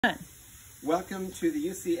Welcome to the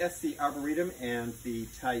UCSC Arboretum and the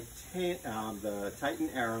Titan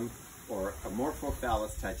Arum, or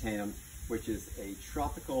Amorphophallus titanum, which is a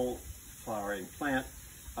tropical flowering plant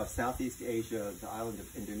of Southeast Asia, the island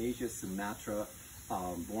of Indonesia, Sumatra,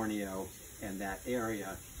 Borneo, and that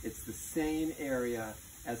area. It's the same area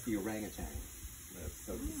as the orangutan.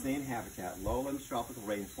 So it's the same habitat, lowland tropical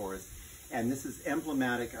rainforest, and this is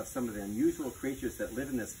emblematic of some of the unusual creatures that live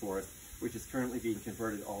in this forest, which is currently being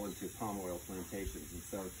converted all into palm oil plantations. And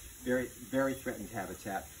so very, very threatened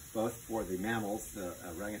habitat, both for the mammals, the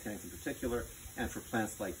orangutans in particular, and for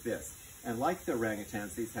plants like this. And like the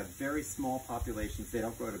orangutans, these have very small populations. They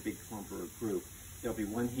don't grow in a big clump or a group. There'll be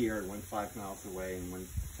one here and one 5 miles away and one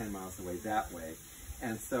 10 miles away that way.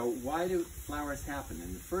 And so why do flowers happen?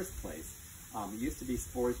 In the first place, it used to be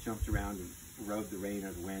spores jumped around and rode the rain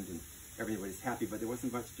or the wind and everybody's happy, but there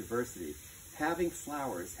wasn't much diversity. Having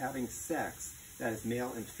flowers, having sex, that is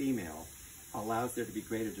male and female, allows there to be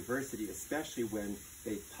greater diversity, especially when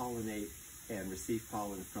they pollinate and receive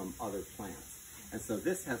pollen from other plants. And so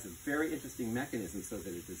this has a very interesting mechanism so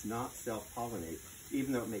that it does not self-pollinate,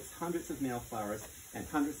 even though it makes hundreds of male flowers and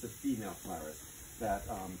hundreds of female flowers. That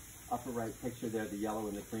upper right picture there, the yellow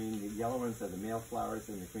and the green, the yellow ones are the male flowers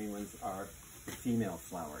and the green ones are the female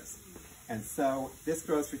flowers. And so this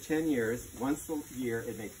grows for 10 years. Once a year,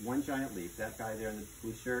 it makes one giant leaf. That guy there in the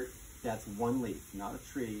blue shirt, that's one leaf, not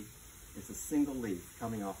a tree. It's a single leaf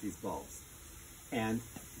coming off these bulbs. And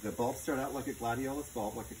the bulbs start out like a gladiolus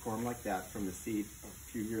bulb, like a corm like that, from the seed a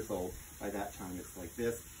few years old. By that time, it's like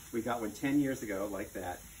this. We got one 10 years ago, like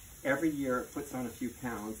that. Every year, it puts on a few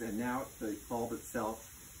pounds, and now the bulb itself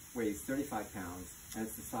weighs 35 pounds, and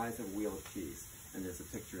it's the size of a wheel of cheese. And there's a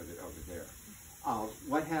picture of it over there.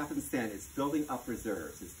 What happens then is building up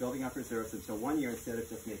reserves. It's building up reserves until one year, instead of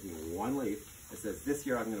just making one leaf, it says, this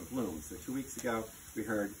year I'm going to bloom. So 2 weeks ago, we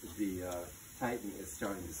heard the Titan is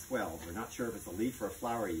starting to swell. We're not sure if it's a leaf or a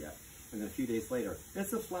flower yet. And then a few days later,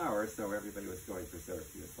 it's a flower, so everybody was going berserk.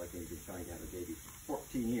 It's like they've been trying to have a baby for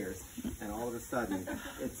 14 years, and all of a sudden,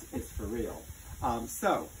 it's for real.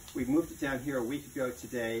 So we moved it down here a week ago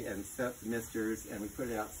today and set up the misters, and we put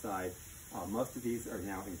it outside. Most of these are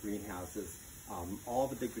now in greenhouses. All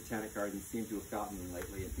the big botanic gardens seem to have gotten them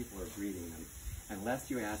lately, and people are breeding them. And lest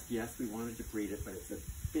you ask, yes, we wanted to breed it, but it's a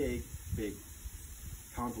big, big,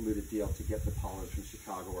 convoluted deal to get the pollen from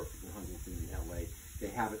Chicago or from Huntington in LA. They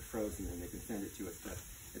have it frozen and they can send it to us, but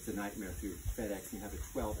it's a nightmare through FedEx, and you have a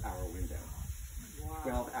 12-hour window.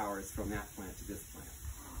 Wow. 12 hours from that plant to this plant.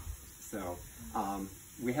 So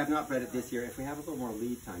we have not bred it this year. If we have a little more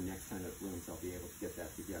lead time next time it blooms, I'll be able to get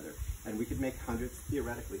that together. And we could make hundreds,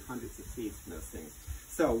 theoretically hundreds of seeds from those things.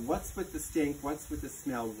 So what's with the stink? What's with the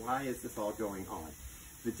smell? Why is this all going on?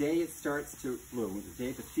 The day it starts to bloom, the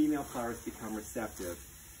day the female flowers become receptive,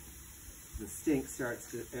 the stink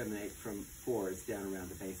starts to emanate from pores down around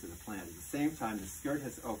the base of the plant. At the same time, the skirt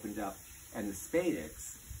has opened up and the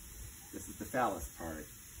spadix, this is the phallus part,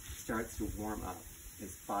 starts to warm up.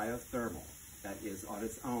 It's biothermal. That is, on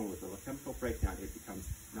its own, with a chemical breakdown, it becomes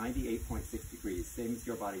 98.6 degrees, same as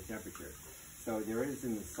your body temperature. So there is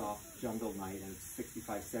in the soft jungle night, and it's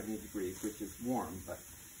 65, 70 degrees, which is warm, but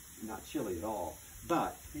not chilly at all.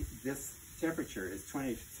 But this temperature is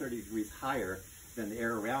 20 to 30 degrees higher than the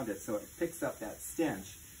air around it, so it picks up that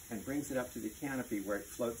stench and brings it up to the canopy, where it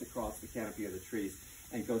floats across the canopy of the trees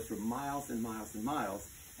and goes for miles and miles and miles.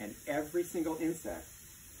 And every single insect,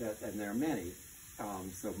 and there are many,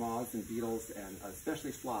 so moths and beetles and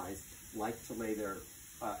especially flies, like to lay their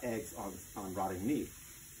eggs on rotting meat,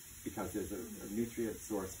 because there's a nutrient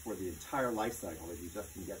source for the entire life cycle, if you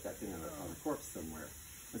just can get that thing on a corpse somewhere.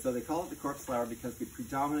 And so they call it the corpse flower because the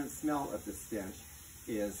predominant smell of this stench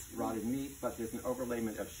is rotted meat, but there's an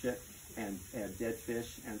overlayment of shit and dead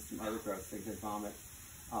fish and some other gross things, and vomit.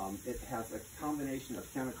 It has a combination of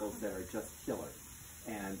chemicals that are just killer,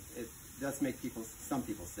 and it does make some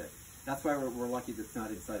people sick. That's why we're lucky that it's not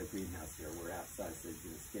inside a greenhouse here. We're outside so you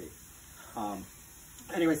can escape.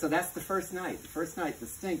 Anyway, so that's the first night. The first night, the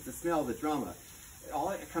stink, the smell, the drama.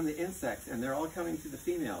 All come the insects, and they're all coming to the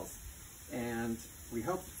females. And we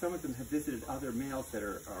hope some of them have visited other males that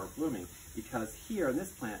are blooming, because here in this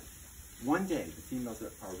plant, one day, the females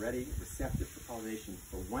are ready, receptive for pollination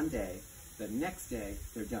for one day. The next day,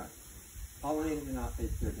 they're done. Pollinated or not,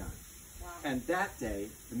 they're done. Wow. And that day,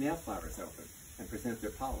 the male flowers open and present their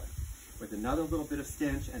pollen, with another little bit of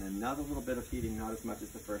stench and another little bit of heating, not as much as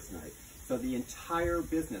the first night. So the entire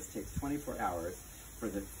business takes 24 hours for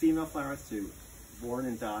the female flowers to born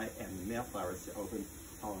and die, and the male flowers to open,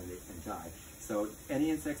 pollinate, and die. So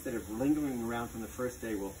any insects that are lingering around from the first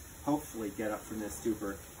day will hopefully get up from their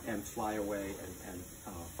stupor and fly away and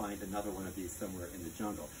find another one of these somewhere in the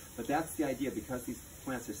jungle. But that's the idea, because these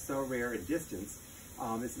plants are so rare in distance.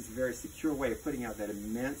 This is a very secure way of putting out that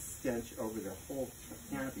immense stench over the whole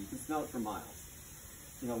canopy. You can smell it for miles.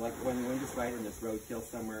 You know, like when the wind is right and there's roadkill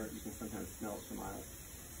somewhere, you can sometimes smell it for miles,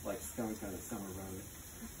 like stones on a summer road.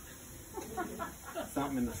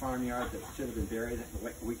 Something in the farmyard that should have been buried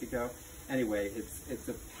a week ago. Anyway, it's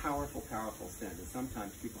a powerful, powerful scent, and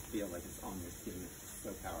sometimes people feel like it's on their skin. It's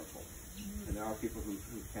so powerful. And there are people who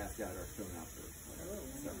passed out or thrown out or whatever.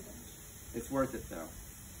 So it's worth it, though.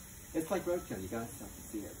 It's like roadkill. You got to stop and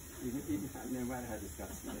see it, even no matter how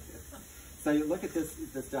disgusting it is. So you look at this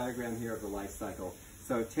diagram here of the life cycle.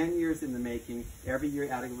 So 10 years in the making, every year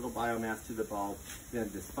adding a little biomass to the bulb. Then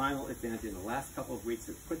this final event in the last couple of weeks,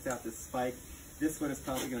 it puts out this spike. This one is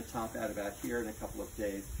probably going to top out about here in a couple of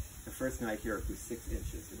days. The first night here it grew 6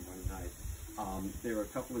 inches in one night. There were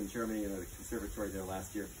a couple in Germany in the conservatory there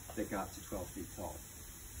last year that got to 12 feet tall.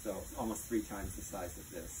 So it's almost 3 times the size of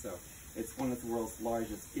this. So it's one of the world's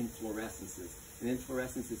largest inflorescences. An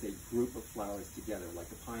inflorescence is a group of flowers together, like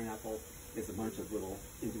a pineapple is a bunch of little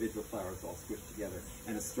individual flowers all squished together.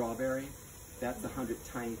 And a strawberry, that's 100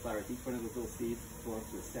 tiny flowers. Each one of those little seeds belongs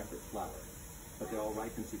to a separate flower. But they all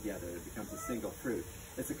ripen together. It becomes a single fruit.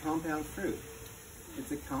 It's a compound fruit.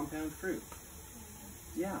 It's a compound fruit.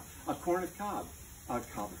 Yeah, a corn of cob. A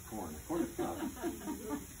cob of corn. A corn of cob.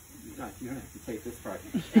 You don't have to take this part.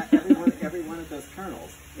 Every one of those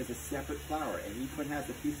kernels is a separate flower, and each one has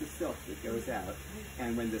a piece of silk that goes out.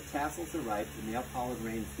 And when the tassels are ripe, the male pollen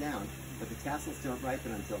rains down, but the tassels don't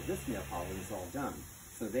ripen until this male pollen is all done.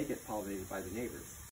 So they get pollinated by the neighbors.